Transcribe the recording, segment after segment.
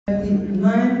the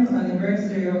 9th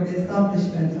anniversary of the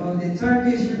establishment of the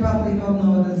Turkish Republic of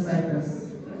Northern Cyprus.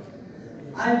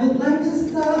 I would like to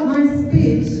start my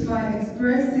speech by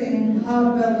expressing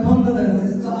heartfelt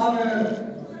condolences to our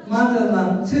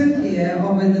motherland, Turkey,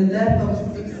 over the death of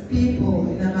 6 people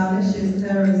in a malicious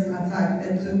terrorist attack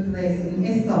that took place in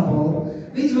Istanbul,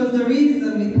 which was the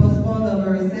reason we postponed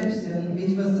our reception,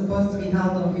 which was supposed to be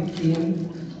held on 15th.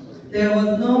 There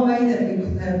was no way that we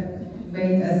could have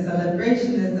made a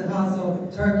celebration, as the House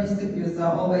of Turkish Cypriots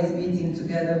are always meeting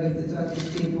together with the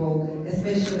Turkish people,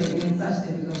 especially in such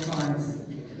difficult times.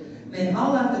 May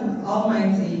Allah the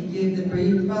Almighty give the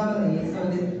bereaved families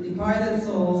of the departed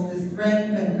souls the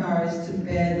strength and courage to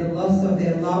bear the loss of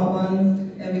their loved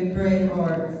ones, and we pray for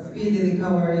speedy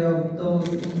recovery of those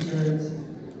injured.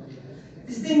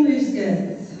 Distinguished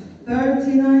guests,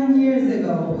 39 years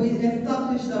ago, we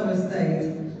established our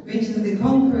state, which is the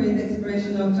concrete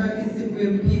expression of Turkish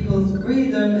Cypriot people's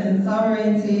freedom and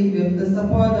sovereignty with the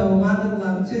support of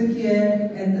motherland Turkey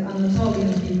and the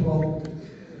Anatolian people.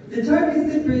 The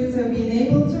Turkish Cypriots have been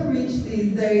able to reach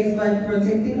these days by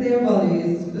protecting their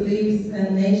values, beliefs,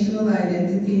 and national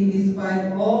identity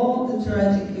despite all the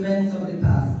tragic events of the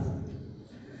past.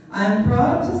 I am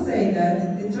proud to say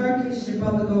that the Turkish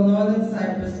Republic of Northern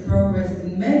Cyprus progressed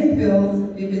in many fields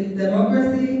with its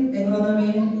democracy,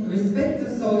 economy, respect to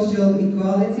social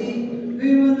equality,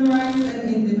 human rights, and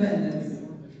independence.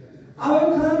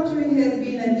 Our country has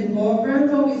been at the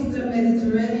forefront of Eastern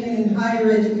Mediterranean in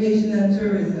higher education and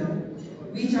tourism,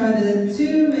 which are the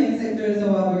 2 main sectors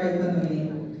of our economy.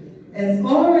 As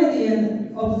already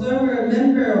an observer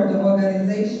member of the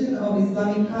Organization of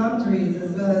Islamic Countries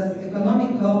as well as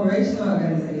Economic Cooperation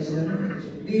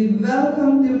Organization, we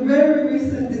welcome the very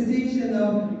recent decision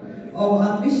of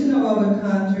admission of our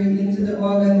country into the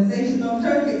Organization of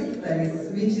Turkish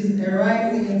States, which is a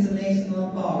rising international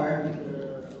power.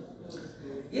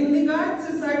 In regard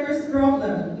to Cyprus'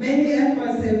 problem, many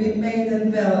efforts have been made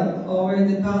and developed over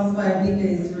the past 5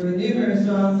 decades through numerous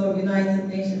rounds of United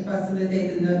Nations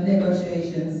facilitated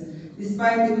negotiations,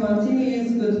 despite the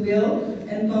continuous goodwill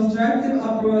and constructive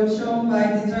approach shown by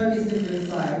the Turkish Cypriot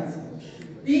side.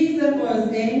 These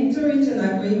efforts aim to reach an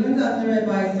agreement under a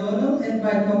bizonal and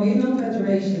bicommunal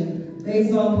federation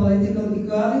based on political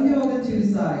equality of the 2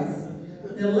 sides.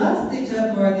 The last-ditch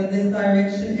effort in this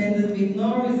direction ended with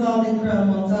no result in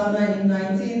Crans-Montana in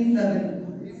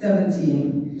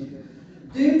 1917,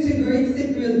 due to Greek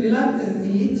Cypriot reluctance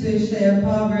to share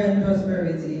power and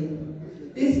prosperity.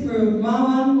 This proved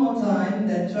one more time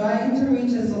that trying to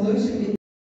reach a solution